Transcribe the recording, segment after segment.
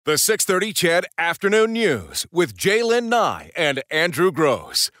The 6:30 CHED Afternoon News with Jaylen Nye and Andrew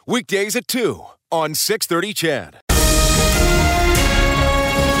Gross. Weekdays at 2 on 6:30 CHED.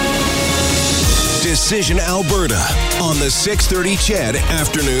 Decision Alberta on the 6:30 CHED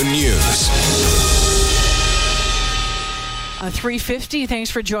Afternoon News. 3:50.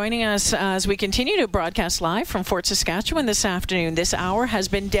 Thanks for joining us as we continue to broadcast live from Fort Saskatchewan this afternoon. This hour has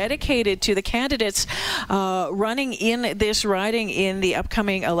been dedicated to the candidates running in this riding in the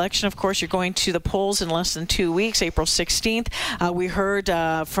upcoming election. Of course, you're going to the polls in less than 2 weeks, April 16th. We heard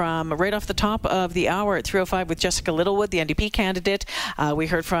from right off the top of the hour at 3:05 with Jessica Littlewood, the NDP candidate. We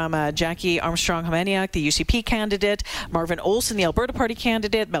heard from Jackie Armstrong-Homeniuk, the UCP candidate, Marvin Olsen, the Alberta Party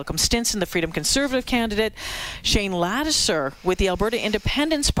candidate, Malcolm Stinson, the Freedom Conservative candidate, Shane Lattiser with the Alberta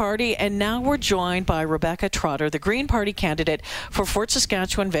Independence Party, and now we're joined by Rebecca Trotter, the Green Party candidate for Fort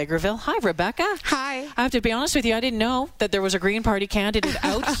Saskatchewan-Vegreville. Hi, Rebecca. Hi. I have to be honest with you, I didn't know that there was a Green Party candidate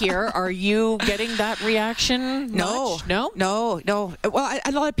out here. Are you getting that reaction? No. No? No. Well,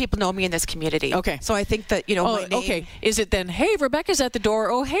 a lot of people know me in this community. Okay. So I think that, my name... Okay. Is it then, hey, Rebecca's at the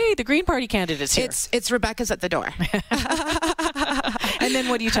door. Oh, hey, the Green Party candidate's here. It's Rebecca's at the door. And then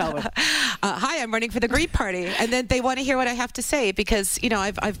what do you tell them? Hi, I'm running for the Green Party. And then they want to hear what I have to say because,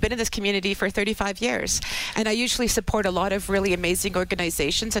 I've been in this community for 35 years. And I usually support a lot of really amazing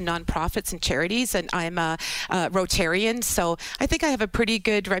organizations and nonprofits and charities. And I'm a Rotarian. So I think I have a pretty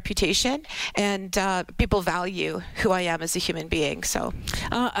good reputation. And people value who I am as a human being. So,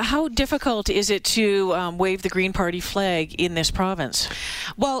 how difficult is it to wave the Green Party flag in this province?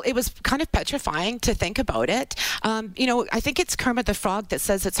 Well, it was kind of petrifying to think about it. I think it's Kermit the Frog that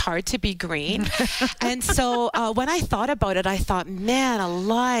says it's hard to be green. And so when I thought about it, I thought, man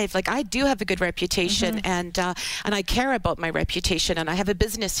alive, like I do have a good reputation and I care about my reputation. And I have a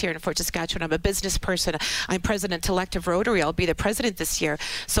business here in Fort Saskatchewan. I'm a business person. I'm president-elect of Rotary. I'll be the president this year.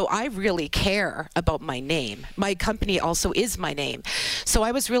 So I really care about my name. My company also is my name. So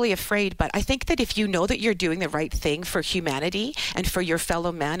I was really afraid. But I think that if you know that you're doing the right thing for humanity and for your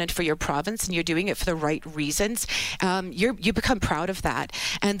fellow man and for your province, and you're doing it for the right reasons, you become proud of that.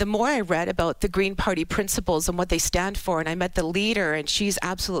 And the more I read about the Green Party principles and what they stand for, and I met the leader, and she's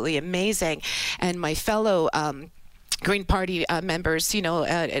absolutely amazing, and my fellow Green Party members,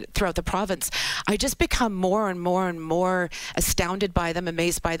 throughout the province, I just become more and more and more astounded by them,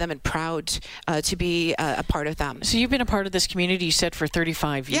 amazed by them, and proud to be a part of them. So you've been a part of this community, you said, for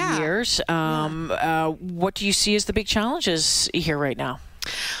 35 years. What do you see as the big challenges here right now?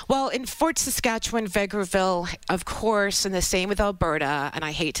 Well, in Fort Saskatchewan, Vegreville, of course, and the same with Alberta, and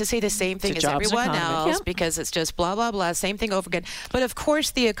I hate to say the same thing as everyone else because it's just blah, blah, blah, same thing over again. But of course,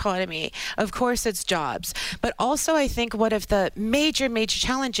 the economy, of course, it's jobs. But also, I think one of the major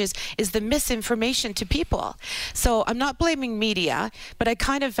challenges is the misinformation to people. So I'm not blaming media, but I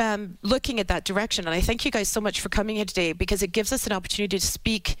kind of am looking at that direction. And I thank you guys so much for coming here today because it gives us an opportunity to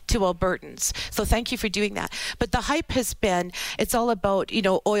speak to Albertans. So thank you for doing that. But the hype has been, it's all about,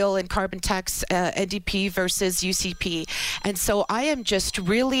 oil and carbon tax, NDP versus UCP. And so I am just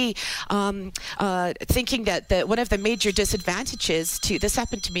really thinking that one of the major disadvantages to, this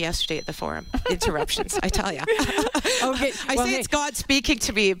happened to me yesterday at the forum, interruptions, I tell you. Okay. I say it's God speaking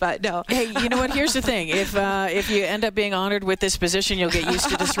to me, but no. Hey, you know what? Here's the thing. If you end up being honored with this position, you'll get used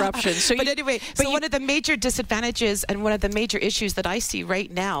to disruption. One of the major disadvantages and one of the major issues that I see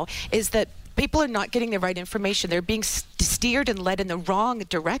right now is that people are not getting the right information. They're being steered and led in the wrong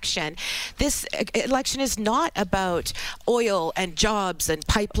direction. This election is not about oil and jobs and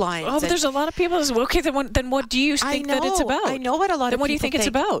pipelines. Oh, but there's a lot of people. Okay, then what do you think that it's about? I know what a lot of people think. Then what do you think it's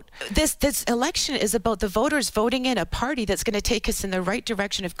about? This election is about the voters voting in a party that's going to take us in the right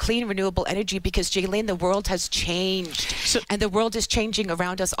direction of clean, renewable energy because, Jaylen, the world has changed. And the world is changing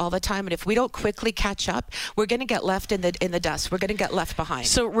around us all the time. And if we don't quickly catch up, we're going to get left in the dust. We're going to get left behind.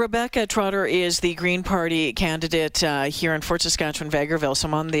 So Rebecca Trotter is the Green Party candidate here in Fort Saskatchewan-Vegreville. So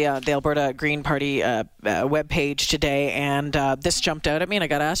I'm on the Alberta Green Party webpage today, and this jumped out at me, and I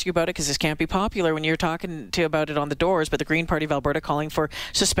got to ask you about it because this can't be popular when you're talking about it on the doors, but the Green Party of Alberta calling for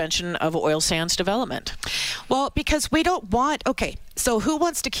suspension of oil sands development. Well, because we don't want... Okay, so who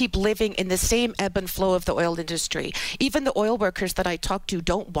wants to keep living in the same ebb and flow of the oil industry? Even the oil workers that I talk to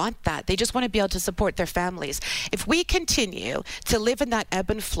don't want that. They just want to be able to support their families. If we continue to live in that ebb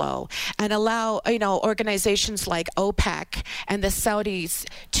and flow, and and allow, organizations like OPEC and the Saudis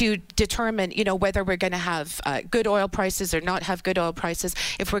to determine, whether we're going to have good oil prices or not have good oil prices,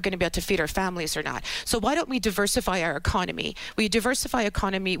 if we're going to be able to feed our families or not. So why don't we diversify our economy? We diversify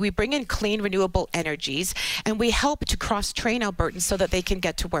economy, we bring in clean, renewable energies, and we help to cross-train Albertans so that they can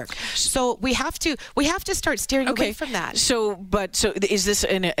get to work. So we have to start steering away from that. So is this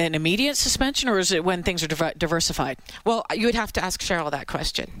an immediate suspension, or is it when things are diversified? Well, you would have to ask Cheryl that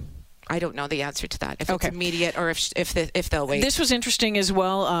question. I don't know the answer to that, if it's immediate or if they'll wait. This was interesting as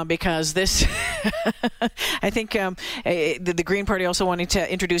well because this, I think the Green Party also wanting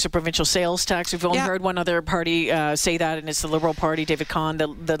to introduce a provincial sales tax. We've only heard one other party say that, and it's the Liberal Party, David Kahn,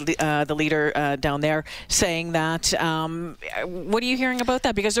 the leader down there, saying that. What are you hearing about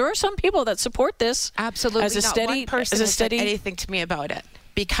that? Because there are some people that support this. Absolutely, as a not steady, one person has said anything to me about it.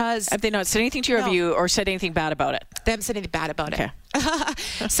 Because have they not said anything to you, or have you, or said anything bad about it? They haven't said anything bad about it.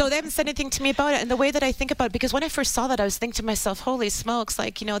 So they haven't said anything to me about it. And the way that I think about it, because when I first saw that, I was thinking to myself, holy smokes,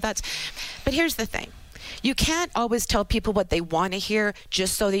 that's... But here's the thing. You can't always tell people what they want to hear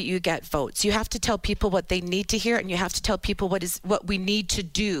just so that you get votes. You have to tell people what they need to hear, and you have to tell people what we need to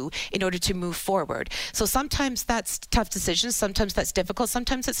do in order to move forward. So sometimes that's tough decisions, sometimes that's difficult,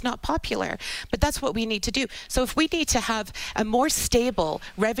 sometimes it's not popular, but that's what we need to do. So if we need to have a more stable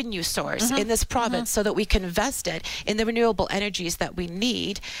revenue source in this province so that we can invest it in the renewable energies that we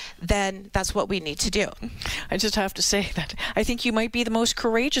need, then that's what we need to do. I just have to say that I think you might be the most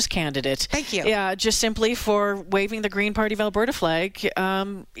courageous candidate. Thank you. Yeah, just simply for waving the Green Party of Alberta flag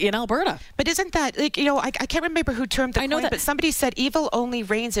in Alberta. But isn't that, I can't remember who termed the coin, but somebody said evil only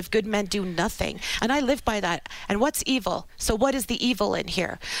reigns if good men do nothing. And I live by that. And what's evil? So what is the evil in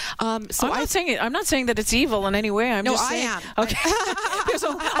here? I'm not saying that it's evil in any way. I am. Okay. Because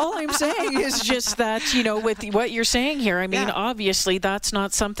all I'm saying is just that, with what you're saying here, I mean, obviously that's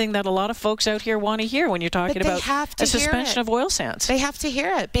not something that a lot of folks out here want to hear when you're talking about a suspension of oil sands. They have to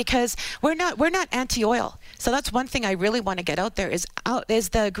hear it because we're not anti-oil. So that's one thing I really want to get out there is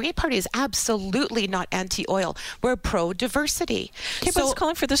the Green Party is absolutely not anti-oil. We're pro-diversity. Okay, but it's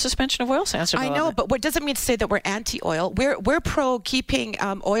calling for the suspension of oil sands. I know, but what doesn't mean to say that we're anti-oil. We're pro keeping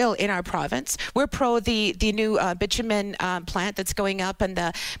oil in our province. We're pro the new bitumen plant that's going up,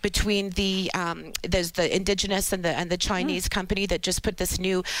 and between there's the Indigenous and the Chinese company that just put this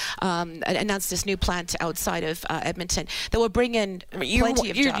new announced this new plant outside of Edmonton that will bring in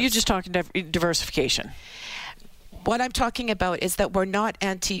plenty of jobs. You're just talking diversification. What I'm talking about is that we're not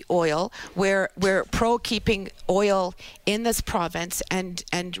anti-oil. We're pro keeping oil in this province and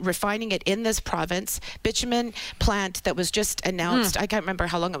refining it in this province. Bitumen plant that was just announced. I can't remember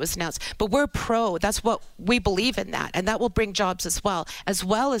how long it was announced, but we're pro. That's what we believe in, that, and that will bring jobs as well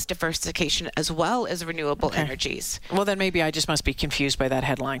as diversification, as well as renewable energies. Well, then maybe I just must be confused by that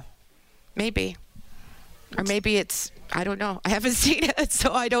headline. Maybe. Or maybe it's, I don't know. I haven't seen it,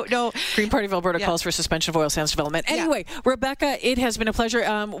 so I don't know. Green Party of Alberta calls for suspension of oil sands development. Anyway, Rebecca, it has been a pleasure.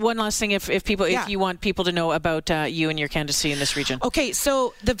 One last thing, if you want people to know about you and your candidacy in this region. Okay,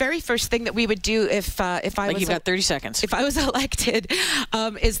 so the very first thing that we would do if I was... You've got 30 seconds. If I was elected,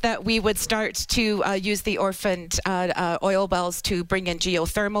 is that we would start to use the orphaned oil wells to bring in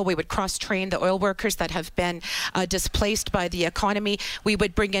geothermal. We would cross-train the oil workers that have been displaced by the economy. We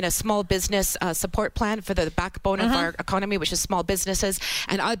would bring in a small business support plan for the backbone of our economy, which is small businesses.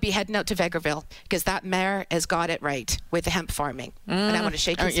 And I'd be heading out to Vegreville because that mayor has got it right with the hemp farming. And I want to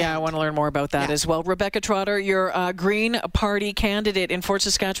shake his hand. Yeah, I want to learn more about that as well. Rebecca Trotter, you're a Green Party candidate in Fort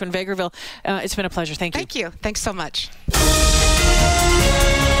Saskatchewan, Vegreville. It's been a pleasure. Thank you. Thank you. Thanks so much.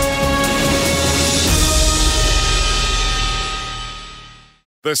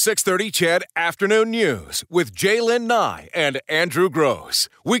 The 6:30 CHED Afternoon News with Jaylyn Nye and Andrew Gross.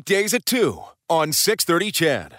 Weekdays at 2 on 6:30 CHED.